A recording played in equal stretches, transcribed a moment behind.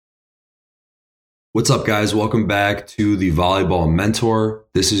What's up, guys? Welcome back to the Volleyball Mentor.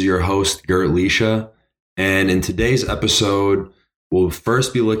 This is your host, Gert Leisha. And in today's episode, we'll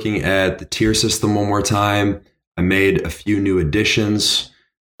first be looking at the tier system one more time. I made a few new additions.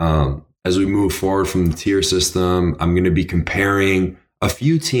 As we move forward from the tier system, I'm going to be comparing a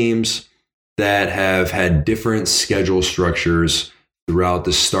few teams that have had different schedule structures throughout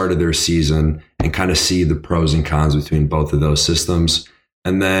the start of their season and kind of see the pros and cons between both of those systems.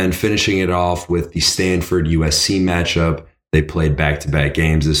 And then finishing it off with the Stanford USC matchup. They played back-to-back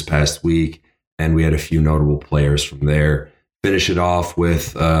games this past week, and we had a few notable players from there. Finish it off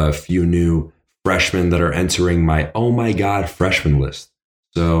with a few new freshmen that are entering my Oh My God freshman list.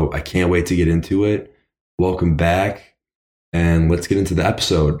 So I can't wait to get into it. Welcome back, and let's get into the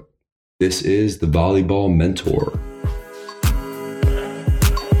episode. This is the Volleyball Mentor.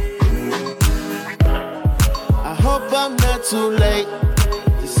 I hope I'm not too late.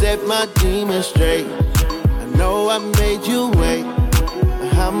 Set my demons straight. I know I made you wait,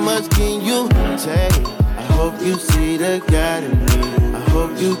 but how much can you take? I hope you see the God in me. I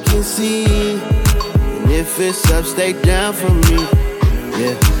hope you can see. And if it's up, stay down for me.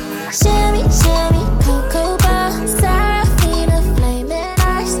 Yeah. Sherry, cocoa bar, Serafina, flaming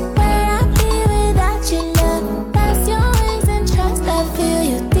ice. Where I be without your love? That's your wings and trust. I feel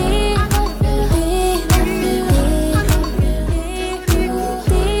you deep.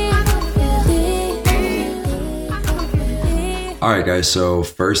 All right, guys, so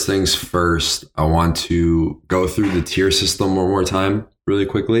first things first, I want to go through the tier system one more time really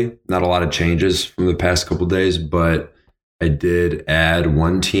quickly. Not a lot of changes from the past couple days, but I did add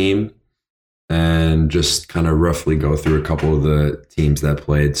one team and just kind of roughly go through a couple of the teams that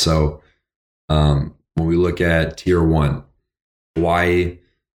played. So when we look at tier one, Hawaii,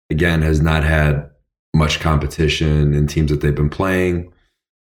 again, has not had much competition in teams that they've been playing.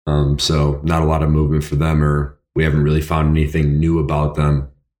 So not a lot of movement for them, or we haven't really found anything new about them.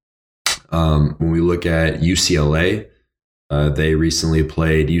 When we look at UCLA, they recently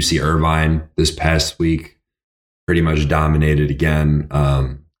played UC Irvine this past week, pretty much dominated again,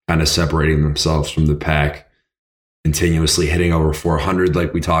 kind of separating themselves from the pack, continuously hitting over 400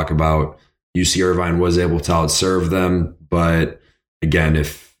 like we talk about. UC Irvine was able to outserve them, but again,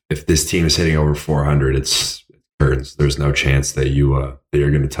 if this team is hitting over 400, it's curtains. There's no chance that you're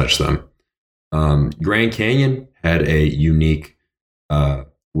going to touch them. Grand Canyon had a unique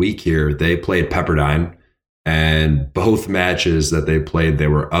week here. They played Pepperdine, and both matches that they played, they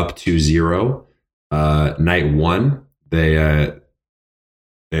were up 2-0. Night one, they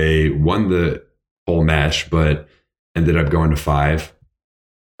won the whole match, but ended up going to 5.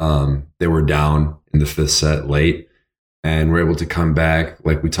 They were down in the 5th set late, and were able to come back.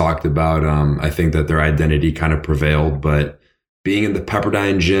 Like we talked about, I think that their identity kind of prevailed, but being in the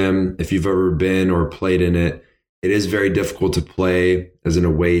Pepperdine gym, if you've ever been or played in it, it is very difficult to play as an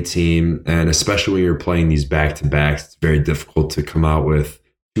away team. And especially when you're playing these back-to-backs, it's very difficult to come out with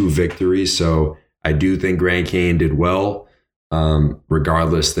 2 victories. So I do think Grand Canyon did well.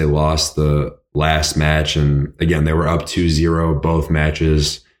 Regardless, they lost the last match. And again, they were up 2-0 both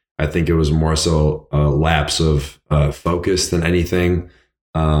matches. I think it was more so a lapse of focus than anything.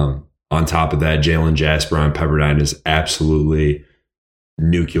 On top of that, Jalen Jasper on Pepperdine is absolutely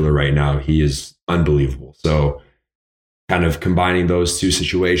nuclear right now. He is unbelievable. So kind of combining those two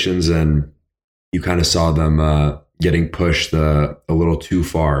situations, and you kind of saw them getting pushed a little too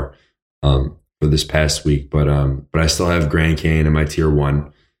far for this past week. But I still have Grand Canyon in my tier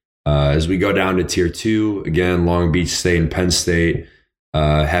 1. As we go down to tier 2, again, Long Beach State and Penn State,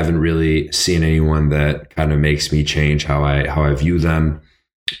 haven't really seen anyone that kind of makes me change how I view them.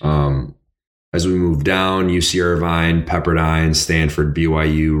 As we move down, UC Irvine, Pepperdine, Stanford,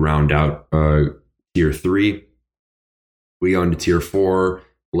 BYU round out tier 3. We go into tier 4,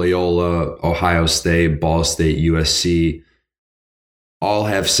 Loyola, Ohio State, Ball State, USC. All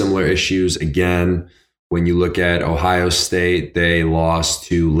have similar issues. Again, when you look at Ohio State, they lost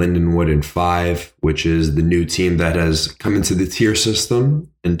to Lindenwood in 5, which is the new team that has come into the tier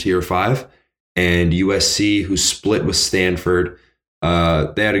system in tier 5. And USC, who split with Stanford,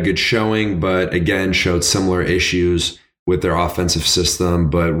 they had a good showing, but again, showed similar issues with their offensive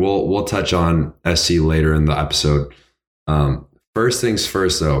system. But we'll touch on SC later in the episode. First things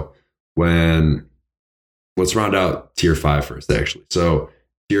first, though, let's round out tier 5 first, actually. So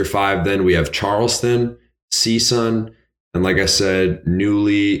tier 5, then we have Charleston, CSUN, and like I said,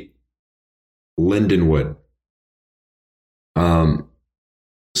 newly Lindenwood.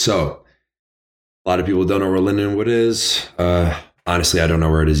 So a lot of people don't know where Lindenwood is. Honestly, I don't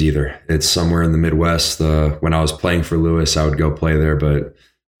know where it is either. It's somewhere in the Midwest. When I was playing for Lewis, I would go play there, but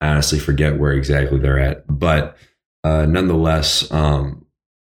I honestly forget where exactly they're at. But nonetheless,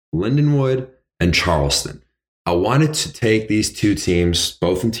 Lindenwood and Charleston. I wanted to take these two teams,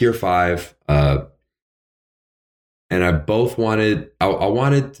 both in Tier 5, and I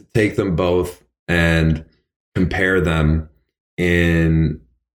wanted to take them both and compare them in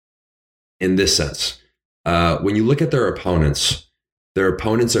this sense. When you look at their opponents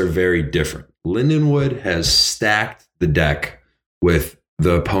are very different. Lindenwood has stacked the deck with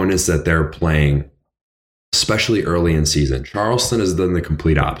the opponents that they're playing, especially early in season. Charleston has done the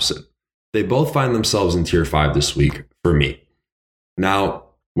complete opposite. They both find themselves in Tier 5 this week for me. Now,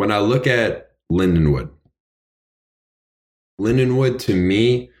 when I look at Lindenwood to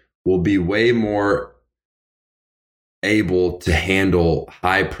me will be way more able to handle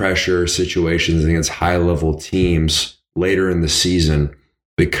high pressure situations against high level teams later in the season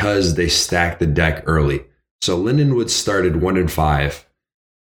because they stack the deck early. So Lindenwood started 1-5.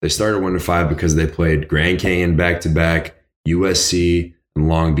 They started 1-5 because they played Grand Canyon back-to-back, USC, and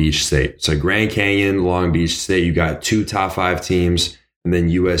Long Beach State. So Grand Canyon, Long Beach State, you got 2 top 5 teams, and then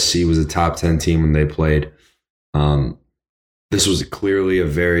USC was a top 10 team when they played. This was clearly a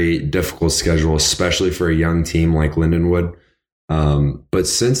very difficult schedule, especially for a young team like Lindenwood. But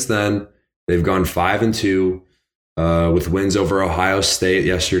since then, they've gone 5-2 with wins over Ohio State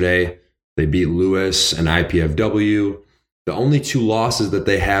yesterday. They beat Lewis and IPFW. The only 2 losses that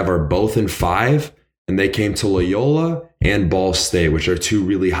they have are both in 5, and they came to Loyola and Ball State, which are 2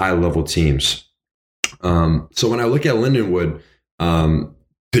 really high-level teams. So when I look at Lindenwood,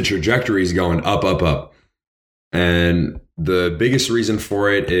 the trajectory is going up, up, up. And the biggest reason for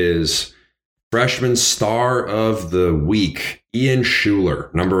it is freshman star of the week, Ian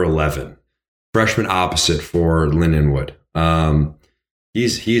Schuler, number 11, freshman opposite for Lindenwood.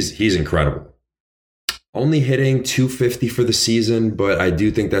 He's incredible. Only hitting 250 for the season, but I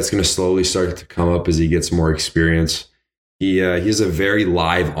do think that's going to slowly start to come up as he gets more experience. He has a very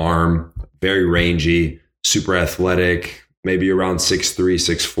live arm, very rangy, super athletic, maybe around 6'3",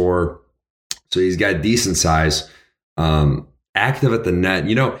 6'4". So he's got decent size, active at the net.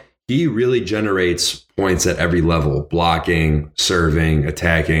 You know, he really generates points at every level, blocking, serving,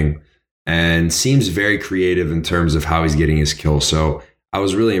 attacking, and seems very creative in terms of how he's getting his kills. So I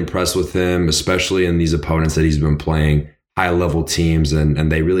was really impressed with him, especially in these opponents that he's been playing, high-level teams,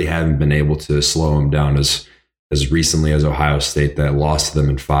 and they really haven't been able to slow him down as recently as Ohio State that lost to them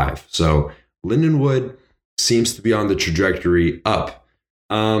in 5. So Lindenwood seems to be on the trajectory up.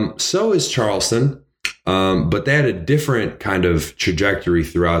 So is Charleston, but they had a different kind of trajectory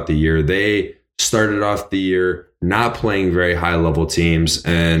throughout the year. They started off the year not playing very high-level teams,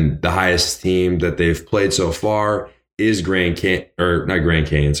 and the highest team that they've played so far is George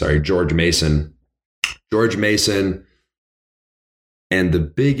Mason. George Mason, and the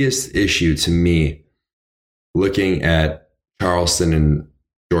biggest issue to me looking at Charleston and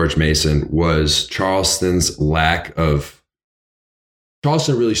George Mason was Charleston's lack of.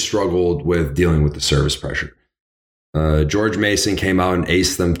 Charleston really struggled with dealing with the service pressure. George Mason came out and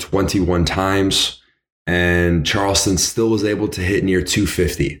aced them 21 times, and Charleston still was able to hit near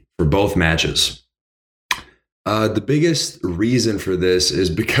 250 for both matches. The biggest reason for this is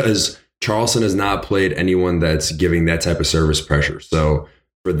because Charleston has not played anyone that's giving that type of service pressure. So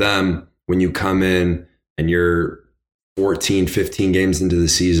for them, when you come in and you're 14, 15 games into the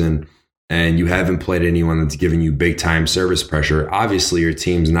season and you haven't played anyone that's giving you big time service pressure, obviously your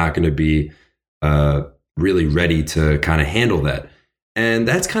team's not going to be really ready to kind of handle that. And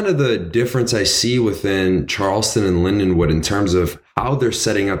that's kind of the difference I see within Charleston and Lindenwood in terms of how they're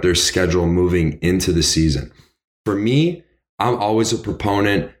setting up their schedule moving into the season. For me, I'm always a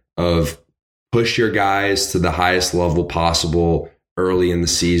proponent of push your guys to the highest level possible early in the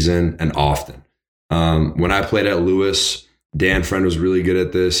season and often. When I played at Lewis, Dan Friend was really good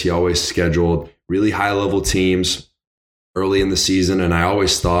at this. He always scheduled really high level teams early in the season, and I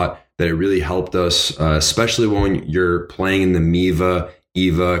always thought that it really helped us, especially when you're playing in the MEVA,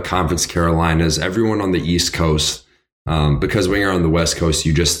 EVA, Conference Carolinas, everyone on the East Coast, because when you're on the West Coast,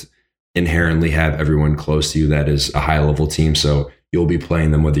 you just inherently have everyone close to you that is a high level team. So you'll be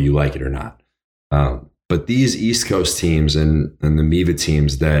playing them whether you like it or not. But these East Coast teams and the MEVA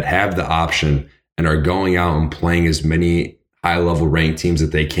teams that have the option and are going out and playing as many high level ranked teams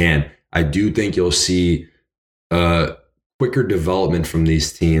that they can, I do think you'll see quicker development from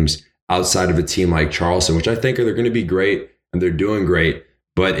these teams outside of a team like Charleston, which I think they're going to be great and they're doing great.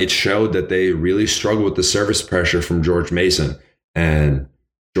 But it showed that they really struggle with the service pressure from George Mason. And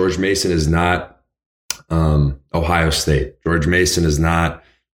George Mason is not Ohio State. George Mason is not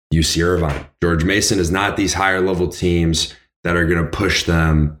UC Irvine. George Mason is not these higher level teams that are going to push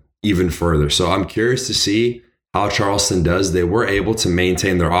them even further. So I'm curious to see how Charleston does. They were able to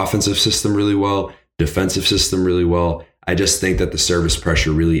maintain their offensive system really well, defensive system really well. I just think that the service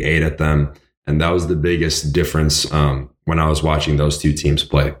pressure really ate at them. And that was the biggest difference when I was watching those two teams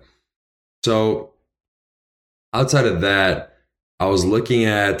play. So outside of that, I was looking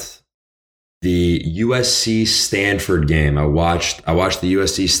at the USC Stanford game. I watched the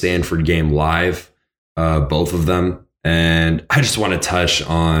USC Stanford game live, both of them. And I just want to touch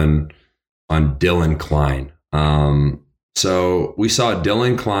on Dylan Klein. So we saw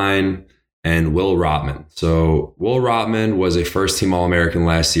Dylan Klein and Will Rotman. So Will Rotman was a first-team All-American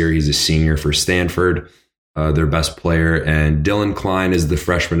last year. He's a senior for Stanford, their best player. And Dylan Klein is the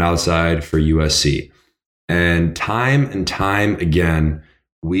freshman outside for USC. And time again,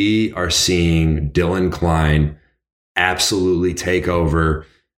 we are seeing Dylan Klein absolutely take over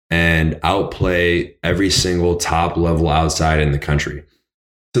and outplay every single top-level outside in the country.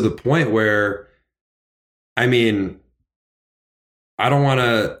 To the point where, I mean, I don't want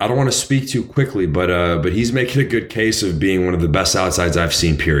to speak too quickly, but he's making a good case of being one of the best outsides I've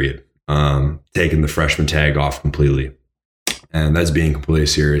seen, period. Taking the freshman tag off completely. And that's being completely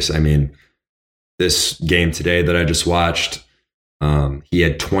serious. I mean, this game today that I just watched, he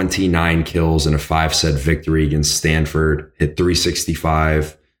had 29 kills in a 5-set victory against Stanford, hit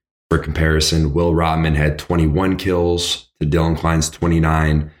 365. For comparison, Will Rotman had 21 kills to Dylan Klein's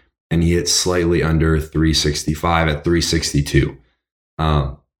 29, and he hit slightly under 365 at 362.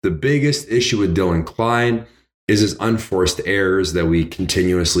 The biggest issue with Dylan Klein is his unforced errors that we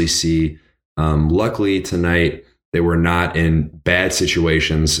continuously see. Luckily tonight, they were not in bad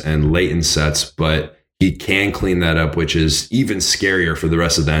situations and late in sets, but he can clean that up, which is even scarier for the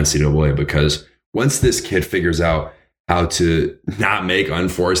rest of the NCAA, because once this kid figures out how to not make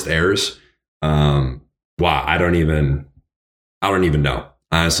unforced errors, wow, I don't even know.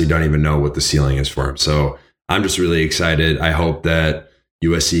 I honestly don't even know what the ceiling is for him. So I'm just really excited. I hope that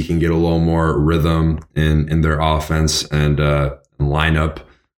USC can get a little more rhythm in their offense and lineup.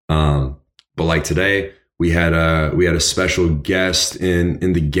 But like today, we had a special guest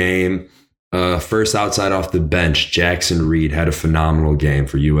in the game. First outside off the bench, Jackson Reed had a phenomenal game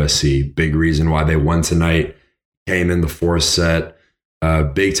for USC. Big reason why they won tonight. Came in the fourth set.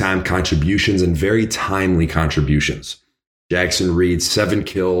 Big time contributions and very timely contributions. Jackson Reed, 7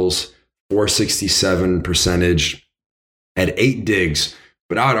 kills, 467 percentage, had 8 digs.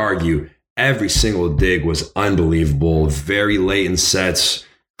 But I would argue every single dig was unbelievable. Very late in sets,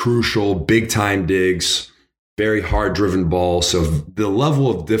 crucial, big time digs, very hard driven ball. So the level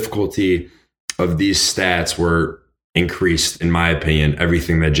of difficulty of these stats were increased, in my opinion,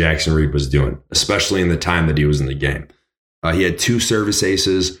 everything that Jackson Reed was doing, especially in the time that he was in the game. He had 2 service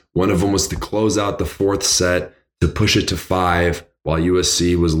aces. One of them was to close out the fourth set to push it to 5 while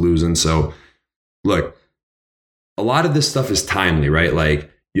USC was losing. So look, a lot of this stuff is timely, right?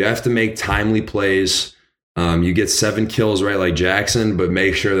 Like, you have to make timely plays. You get 7 kills, right, like Jackson, but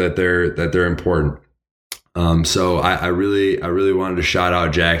make sure that they're important. So I really wanted to shout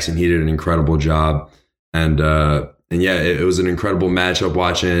out Jackson. He did an incredible job, and yeah, it was an incredible matchup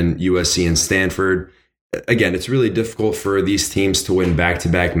watching USC and Stanford. Again, it's really difficult for these teams to win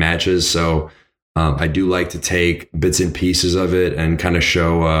back-to-back matches. So I do like to take bits and pieces of it and kind of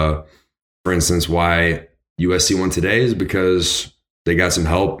show, for instance, why USC won today is because they got some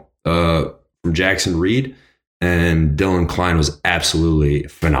help from Jackson Reed, and Dylan Klein was absolutely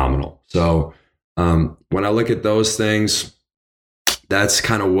phenomenal. So when I look at those things, that's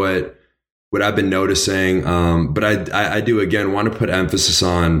kind of what I've been noticing. But I do, again, want to put emphasis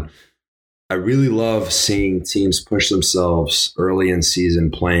on, I really love seeing teams push themselves early in season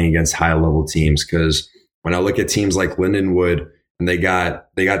playing against high-level teams, because when I look at teams like Lindenwood and they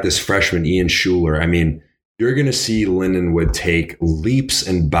got this freshman, Ian Schuler, I mean, you're going to see Lindenwood take leaps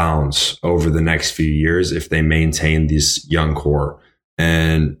and bounds over the next few years if they maintain this young core.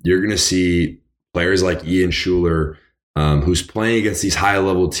 And you're going to see players like Ian Schuler, who's playing against these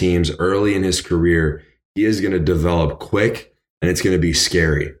high-level teams early in his career. He is going to develop quick, and it's going to be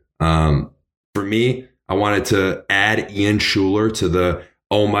scary. For me, I wanted to add Ian Schuler to the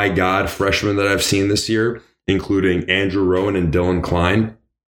oh my God freshmen that I've seen this year, including Andrew Rowan and Dylan Klein.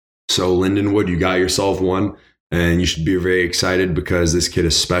 So Lindenwood, you got yourself one, and you should be very excited because this kid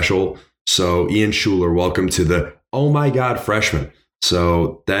is special. So Ian Schuler, welcome to the oh my God freshman.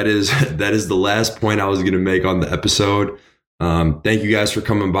 So that is the last point I was going to make on the episode. Thank you guys for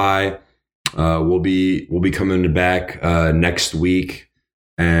coming by. We'll be coming back next week,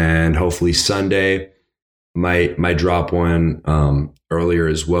 and hopefully Sunday might drop one earlier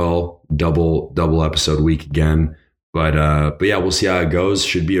as well. Double episode week again. But yeah, we'll see how it goes.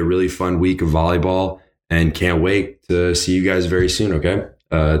 Should be a really fun week of volleyball, and can't wait to see you guys very soon. Okay.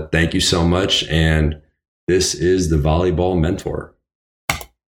 Thank you so much. And this is the Volleyball Mentor.